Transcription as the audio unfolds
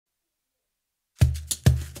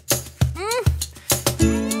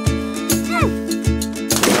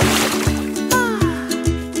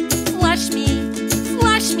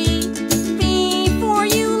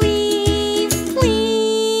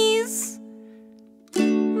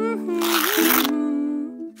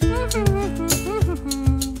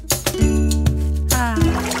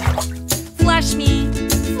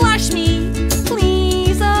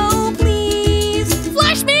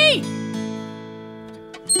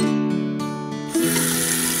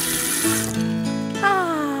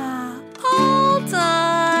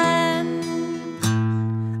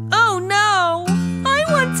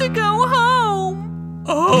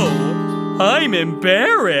I'm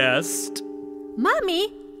embarrassed.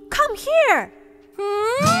 Mommy, come here.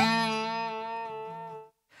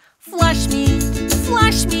 Flush me,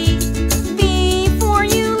 before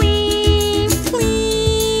you leave,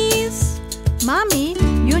 please. Mommy,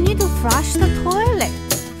 you need to flush the toilet.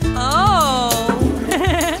 Oh,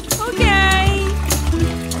 okay.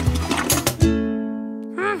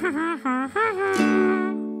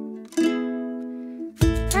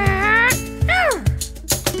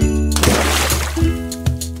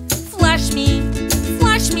 Flush me,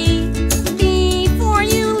 before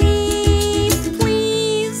you leave,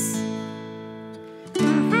 please.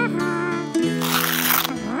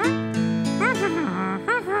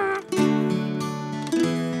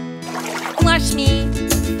 Flush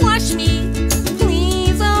me,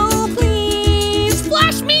 please, oh please,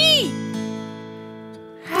 flush me!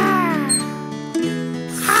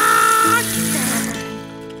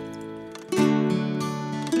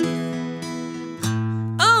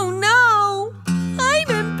 Oh no! I'm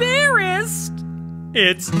embarrassed!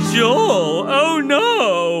 It's Joel. Oh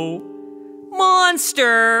no!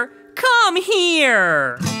 Monster, come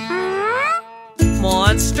here!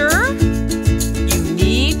 Monster, you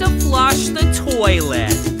need to flush the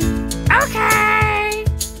toilet. Okay!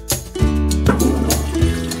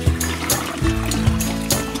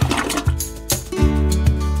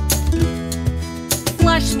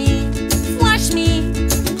 Flush me,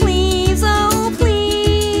 please, oh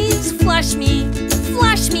please, flush me,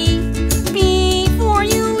 before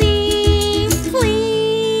you leave,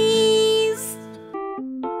 please.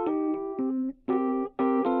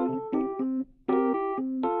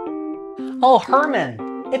 Oh, Herman,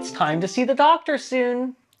 it's time to see the doctor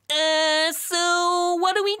soon. So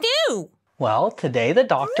what do we do? Well, today the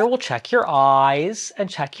doctor will check your eyes and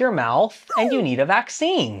check your mouth, and you need a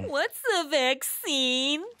vaccine. What's the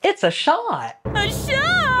vaccine? It's a shot. A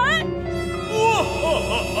shot? No!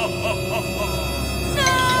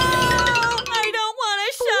 I don't want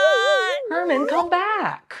a shot! Herman, come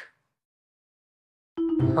back.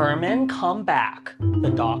 Herman, come back. The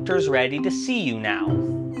doctor's ready to see you now.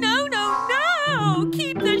 No, no, no!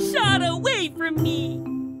 Keep the shot away from me!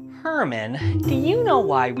 Herman, do you know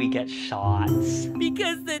why we get shots?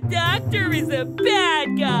 Because the doctor is a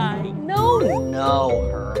bad guy! No,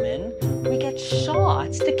 Herman. We get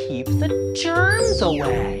shots to keep the germs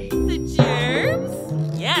away. The germs?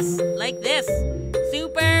 Yes, like this.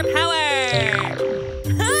 Superpower!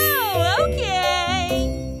 Oh, okay!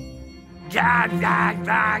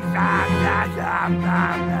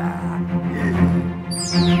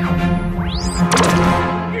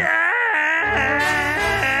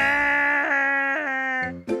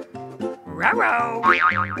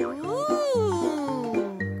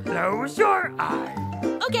 Ooh. Close your eye.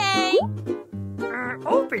 Okay.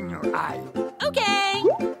 Open your eye. Okay.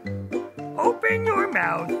 Open your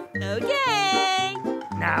mouth. Okay.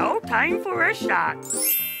 Now, time for a shot.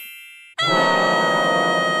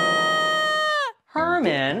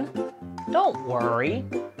 Herman, don't worry.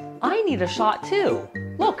 I need a shot too.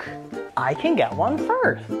 Look, I can get one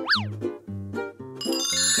first.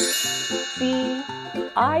 See,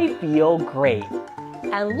 I feel great.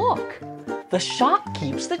 And look, the shot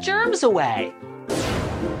keeps the germs away.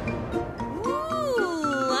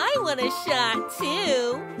 Ooh, I want a shot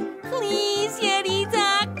too. Please, Yeti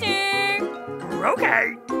Doctor.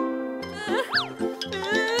 Okay. Huh?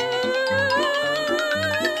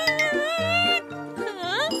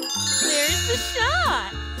 Where's the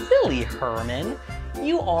shot? Silly Herman,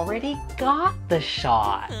 you already got the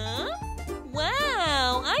shot. Huh?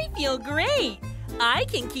 Wow, I feel great. I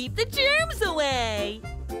can keep the germs away.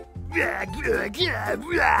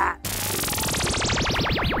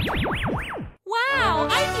 Wow,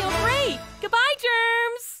 I feel great. Goodbye,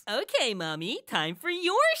 germs. Okay, Mommy, time for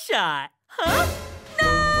your shot. Huh?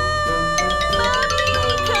 No!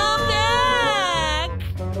 Mommy, come back!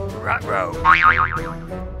 Ruh-roh.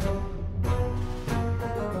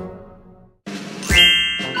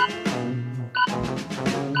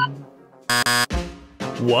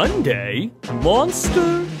 One day,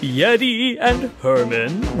 Monster, Yeti, and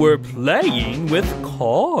Herman were playing with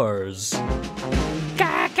cars.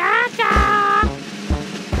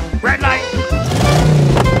 Red light.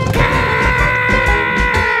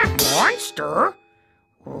 Monster?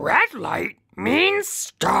 Red light means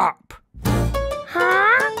stop.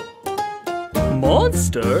 Huh?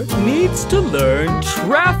 Monster needs to learn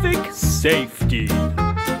traffic safety.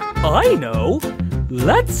 I know.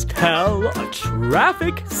 Let's tell a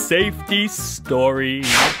traffic safety story.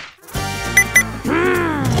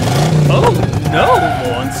 Oh no,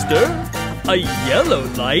 Monster! A yellow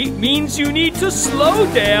light means you need to slow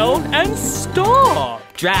down and stop.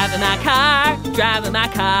 Driving my car, driving my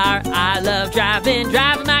car. I love driving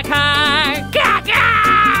my car. Gah-gah!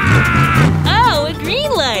 Oh, a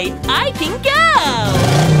green light. I can go.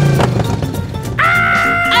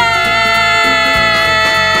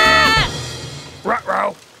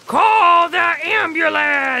 Ruh-roh, call the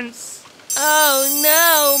ambulance! Oh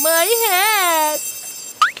no, my head!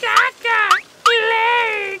 Gah-gah,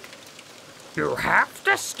 leg! You have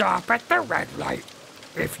to stop at the red light.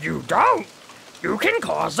 If you don't, you can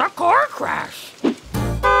cause a car crash. Come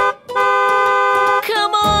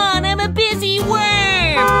on, I'm a busy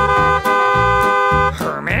worm!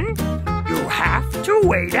 Herman, you have to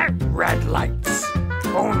wait at red lights.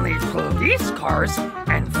 Only police cars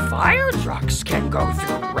and fire trucks can go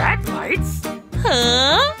through red lights.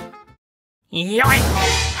 Huh? Yoink!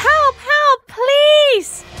 Help, help,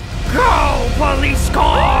 please! Go, police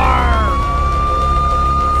car!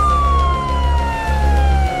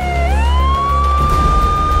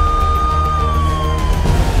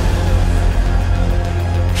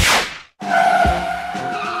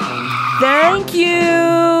 Thank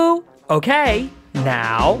you! Okay,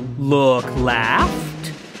 now look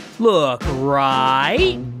left, look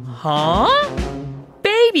right. Huh?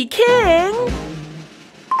 Baby King?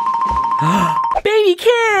 Baby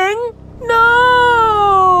King?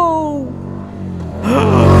 No!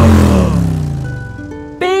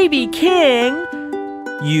 Baby King,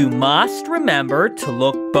 you must remember to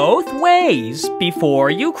look both ways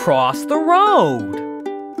before you cross the road.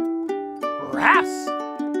 Russ,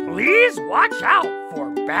 please watch out for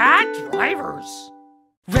bad drivers.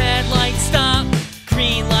 Red light stop,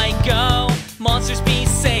 green light go. Monsters be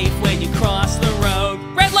safe when you cross the road.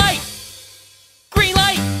 Red light! Green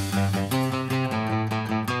light!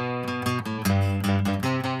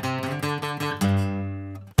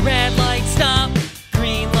 Red light stop,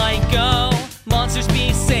 green light go. Monsters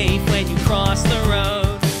be safe when you cross the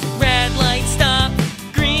road. Red light stop,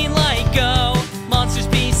 green light go. Monsters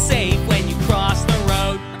be safe when you cross the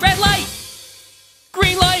road. Red light!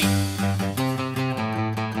 Green light!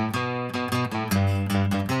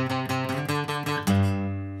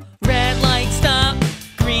 Red light stop,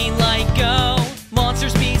 green light go.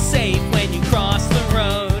 Monsters be safe when you cross the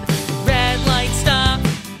road. Red light stop,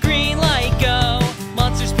 green light go.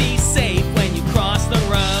 Monsters be safe when you cross the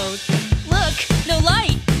road. Look, no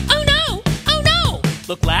light. Oh no, oh no.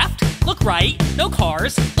 Look left, look right, no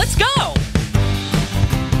cars. Let's go.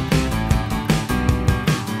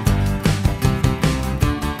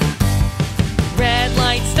 Red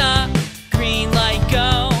light stop, green light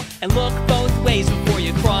go. And look both ways before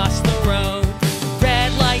you cross the road.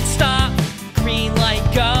 Red light stop, green light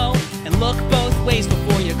go. And look both ways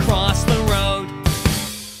before you cross the road.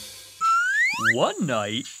 One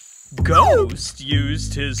night, Ghost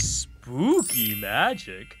used his spooky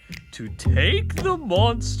magic to take the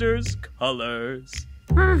monster's colors.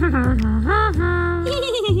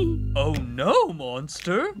 Oh no,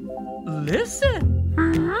 monster! Listen!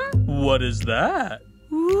 What is that?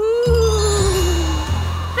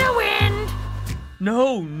 The wind!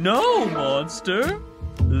 No, no, monster!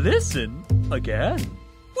 Listen again.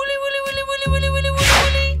 Woolly, woolly, woolly, woolly, woolly, woolly, woolly,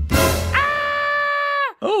 woolly.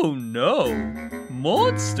 Ah! Oh no!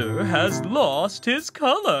 Monster has lost his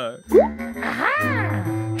color. Aha!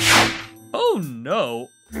 Oh no!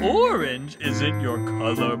 Orange isn't your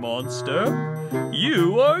color, monster.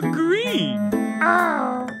 You are green.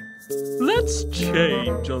 Oh! Let's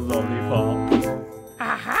change a lollipop.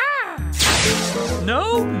 Aha!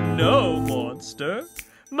 No, no, monster.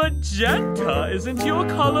 Magenta isn't your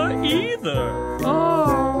color either.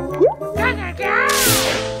 Oh! Da-da-da!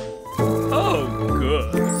 Oh,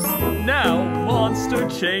 good. Now monster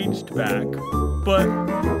changed back. But,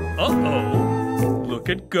 uh-oh. Look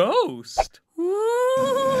at Ghost.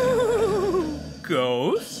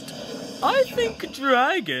 Ghost? I think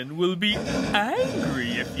Dragon will be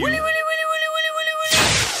angry if you...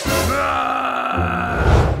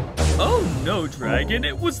 Oh no, Dragon,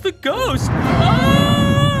 it was the ghost!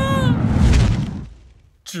 Ah!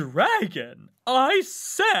 Dragon, I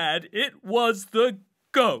said it was the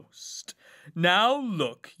ghost. Now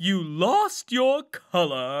look, you lost your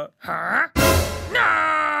color. Huh?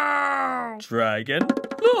 No! Dragon,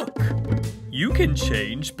 look, you can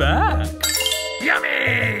change back.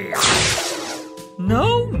 Yummy!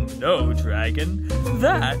 No, no, Dragon,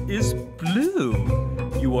 that is blue.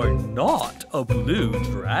 You are not a blue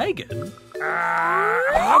dragon.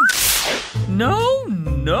 No,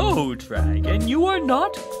 no, Dragon, you are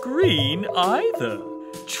not green either.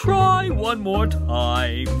 Try one more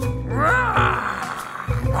time.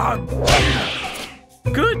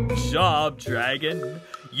 Good job, Dragon.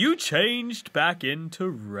 You changed back into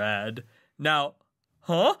red. Now,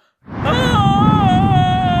 Huh? Ah!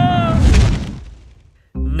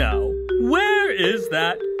 Now, where is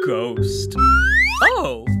that ghost?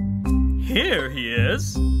 Oh, here he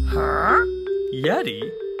is. Huh? Yeti,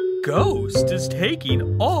 Ghost is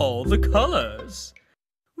taking all the colors.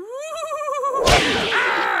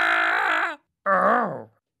 Ah! Oh.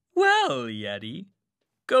 Well, Yeti,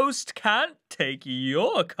 Ghost can't take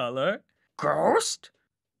your color. Ghost?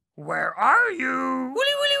 Where are you? Woolly,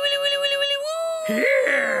 woolly, woolly, woolly, woolly, woolly, woo!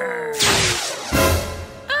 Here!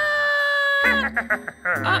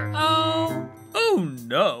 Uh-oh. Oh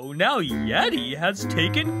no, now Yeti has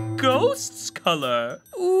taken Ghost's color.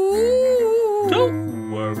 Ooh.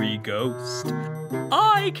 Don't worry, Ghost.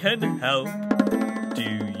 I can help. Do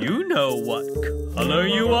you know what color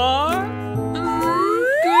you are?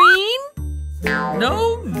 Green?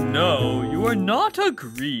 No, you are not a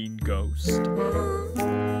green ghost.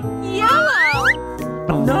 Yellow.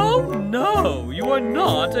 No, you are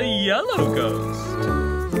not a yellow ghost.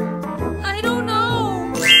 I don't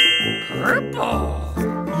know. Purple!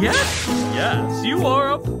 Yes, you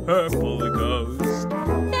are a purple ghost.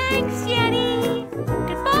 Thanks, Yeti.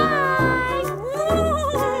 Goodbye.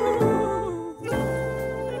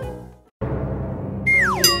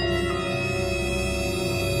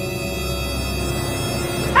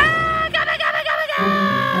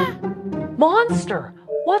 Monster,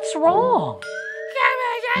 what's wrong?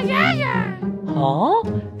 Huh?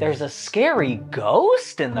 There's a scary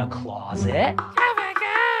ghost in the closet.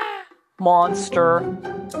 Monster,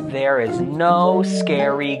 there is no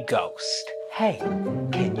scary ghost. Hey,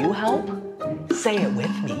 can you help? Say it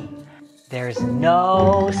with me. There's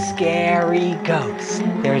no scary ghost.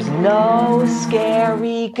 There's no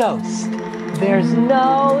scary ghost. There's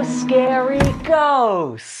no scary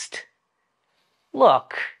ghost.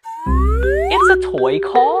 Look, it's a toy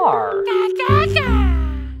car.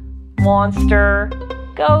 Monster,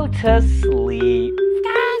 go to sleep.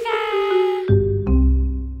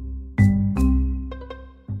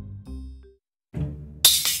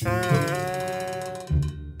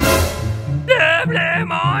 Blah, blah,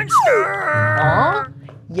 monster! Huh?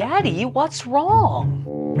 Yeti, what's wrong?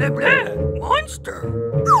 Blah, blah, monster!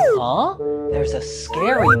 Huh? There's a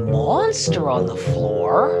scary monster on the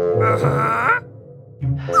floor. Uh-huh.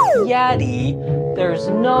 Yeti, there's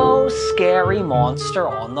no scary monster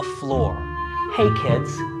on the floor. Hey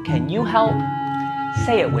kids, can you help?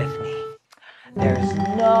 Say it with me. There's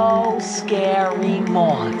no scary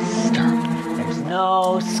monster. There's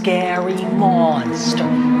no scary monster.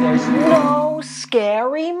 There's no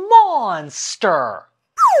scary monster.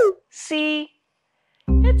 See?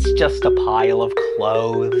 It's just a pile of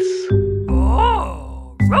clothes.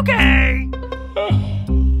 Oh, okay.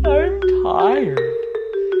 I'm tired.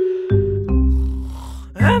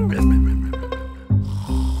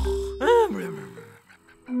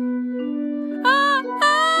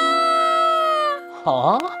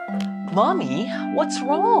 Huh? Mommy, what's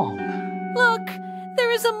wrong? Look,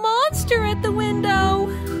 there is a monster at the window.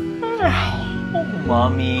 Oh,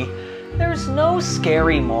 Mommy, there's no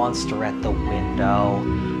scary monster at the window.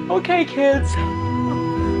 Okay, kids,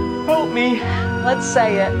 help me. Let's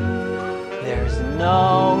say it. There's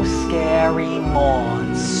no scary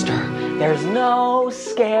monster. There's no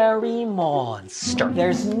scary monster.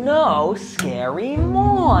 There's no scary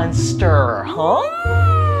monster, huh?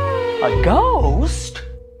 A ghost?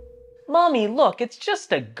 Mommy, look, it's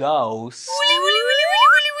just a ghost.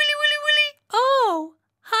 Oh,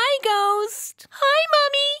 hi, ghost. Hi,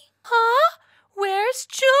 Mommy. Huh? Where's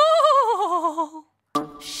Joe?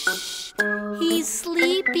 Shh, he's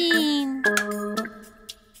sleeping.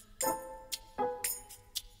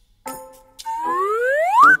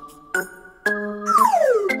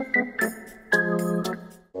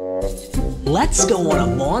 Let's go on a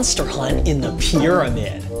monster hunt in the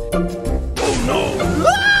pyramid. Oh, no.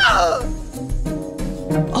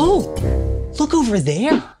 Oh, look over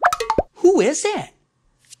there. Who is it?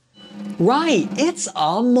 Right, it's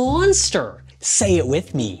a monster. Say it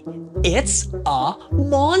with me. It's a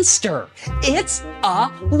monster. It's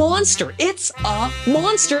a monster. It's a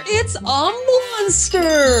monster. It's a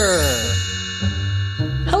monster.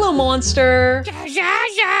 Hello, monster.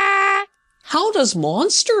 How does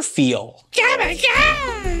monster feel?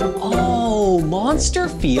 Oh, monster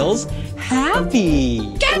feels happy.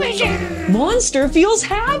 Monster feels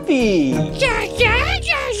happy.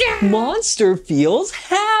 Monster feels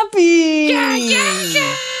happy.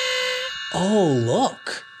 Oh,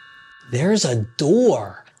 look. There's a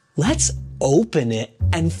door. Let's open it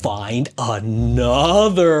and find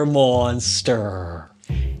another monster.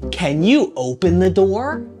 Can you open the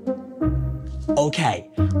door? Okay,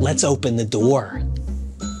 let's open the door.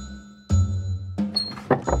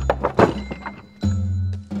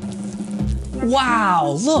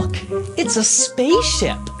 Wow, look, it's a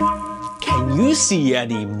spaceship. Can you see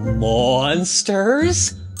any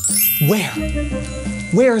monsters? Where?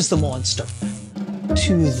 Where's the monster?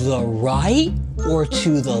 To the right or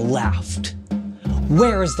to the left?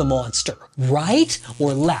 Where is the monster? Right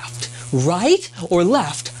or left? Right or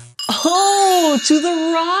left? Oh, to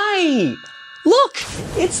the right. Look,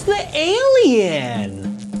 it's the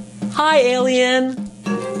alien. Hi, alien.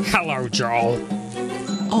 Hello, Joel.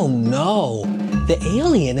 Oh no, the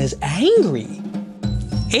alien is angry.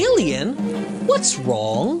 Alien, what's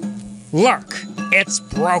wrong? Look, it's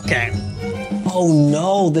broken. Oh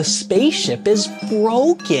no, the spaceship is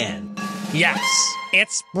broken. Yes,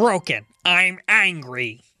 it's broken. I'm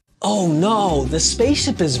angry. Oh no, the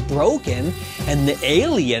spaceship is broken and the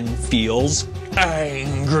alien feels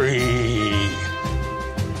angry.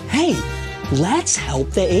 Hey, let's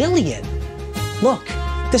help the alien. Look,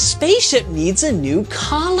 the spaceship needs a new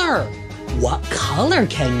color. What color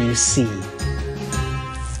can you see?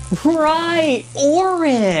 Right,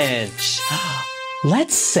 orange.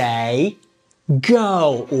 Let's say,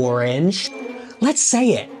 go orange. Let's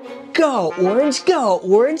say it. Go orange, go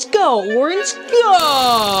orange, go orange,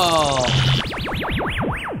 go!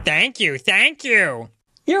 Thank you, thank you.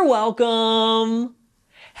 You're welcome.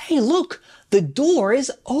 Hey, look, the door is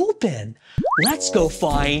open. Let's go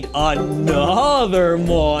find another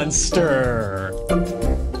monster.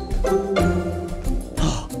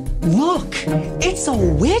 Look, it's a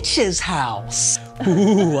witch's house.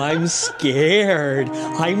 Ooh, I'm scared.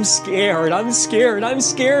 I'm scared. I'm scared. I'm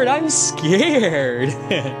scared. I'm scared.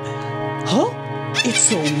 Huh?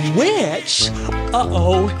 It's a witch.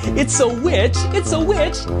 Uh-oh, it's a witch. It's a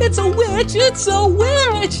witch. It's a witch. It's a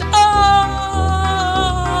witch. Ah!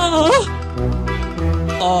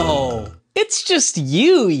 Oh, it's just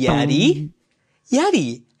you, Yeti.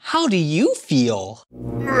 Yeti, how do you feel?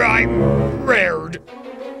 I'm scared.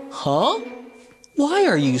 Huh? Why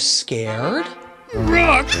are you scared?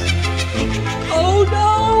 Look! Oh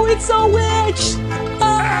no, it's a witch!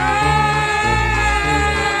 Ah!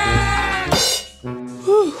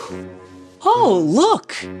 Oh,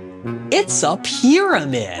 look! It's a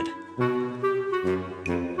pyramid.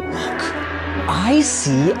 Look, I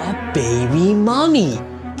see a baby mummy.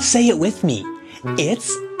 Say it with me.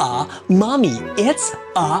 It's a mummy. It's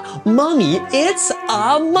a mummy. It's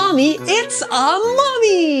a mummy. It's a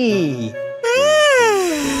mummy.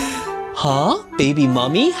 Huh? Baby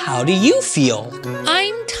mummy, how do you feel?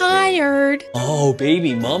 I'm tired. Oh,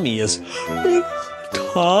 baby mummy is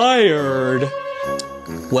tired.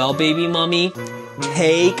 Well, baby mummy,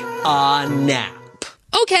 take a nap.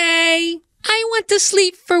 Okay. I want to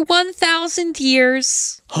sleep for 1,000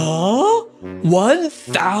 years. Huh?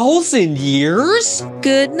 1,000 years?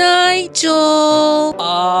 Good night,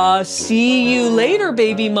 Joel. See you later,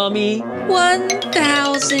 baby mummy.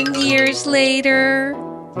 1,000 years later.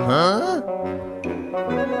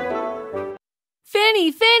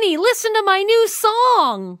 Fanny, Fanny, listen to my new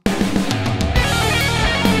song.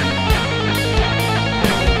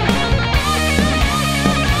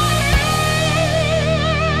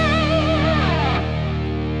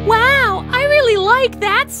 Wow, I really like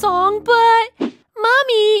that song, but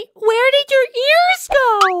Mommy, where did your ears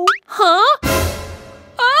go? Huh?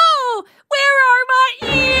 Oh, where are my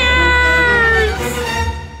ears?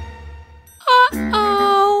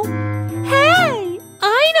 Uh-oh. Hey,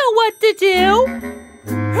 I know what to do.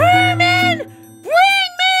 Herman, bring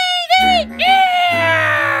me the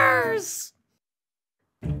ears!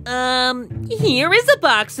 Here is a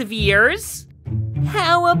box of ears.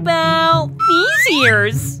 How about these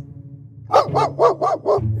ears?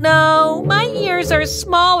 No, my ears are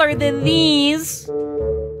smaller than these.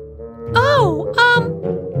 Oh,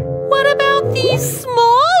 what about these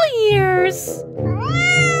small ears?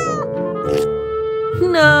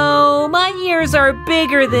 No, my ears are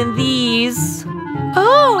bigger than these.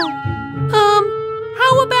 Oh,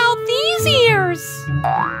 how about these ears?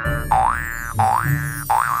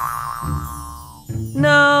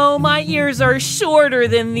 No, my ears are shorter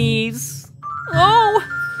than these. Oh,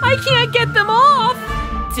 I can't get them off.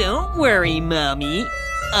 Don't worry, Mommy.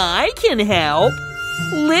 I can help.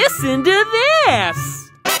 Listen to this.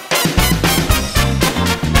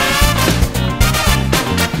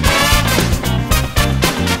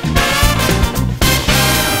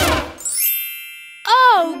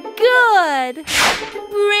 Oh, good.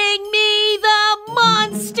 Bring me the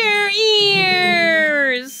monster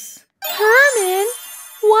ears. Herman,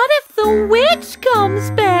 what if the witch comes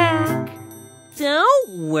back?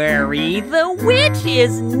 Don't worry, the witch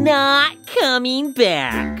is not coming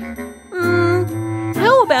back.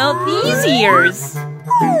 How about these ears?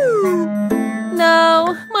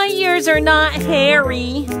 No, my My ears are not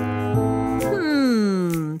hairy.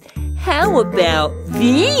 How about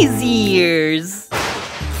these ears?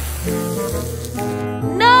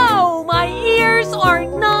 No, my ears are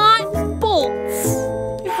not bolts.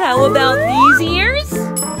 How about these ears?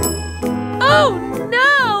 Oh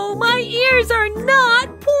no, my ears are not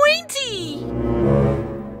pointy.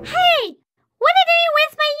 Hey, what are you doing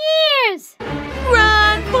with my ears?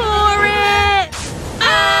 Run for it!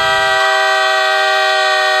 Ah!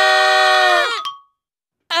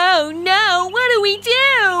 Oh no, what do we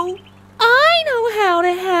do? I know how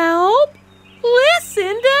to help.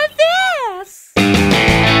 Listen to this.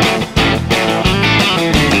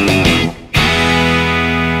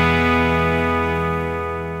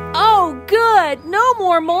 Oh, good. No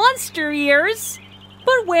more monster ears.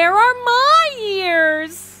 But where are my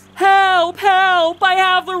ears? Help, help. I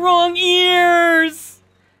have the wrong ears.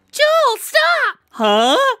 Joel, stop.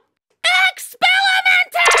 Huh?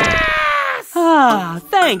 Expellimentus! Ah,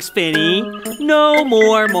 thanks, Finny. No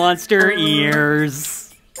more monster ears.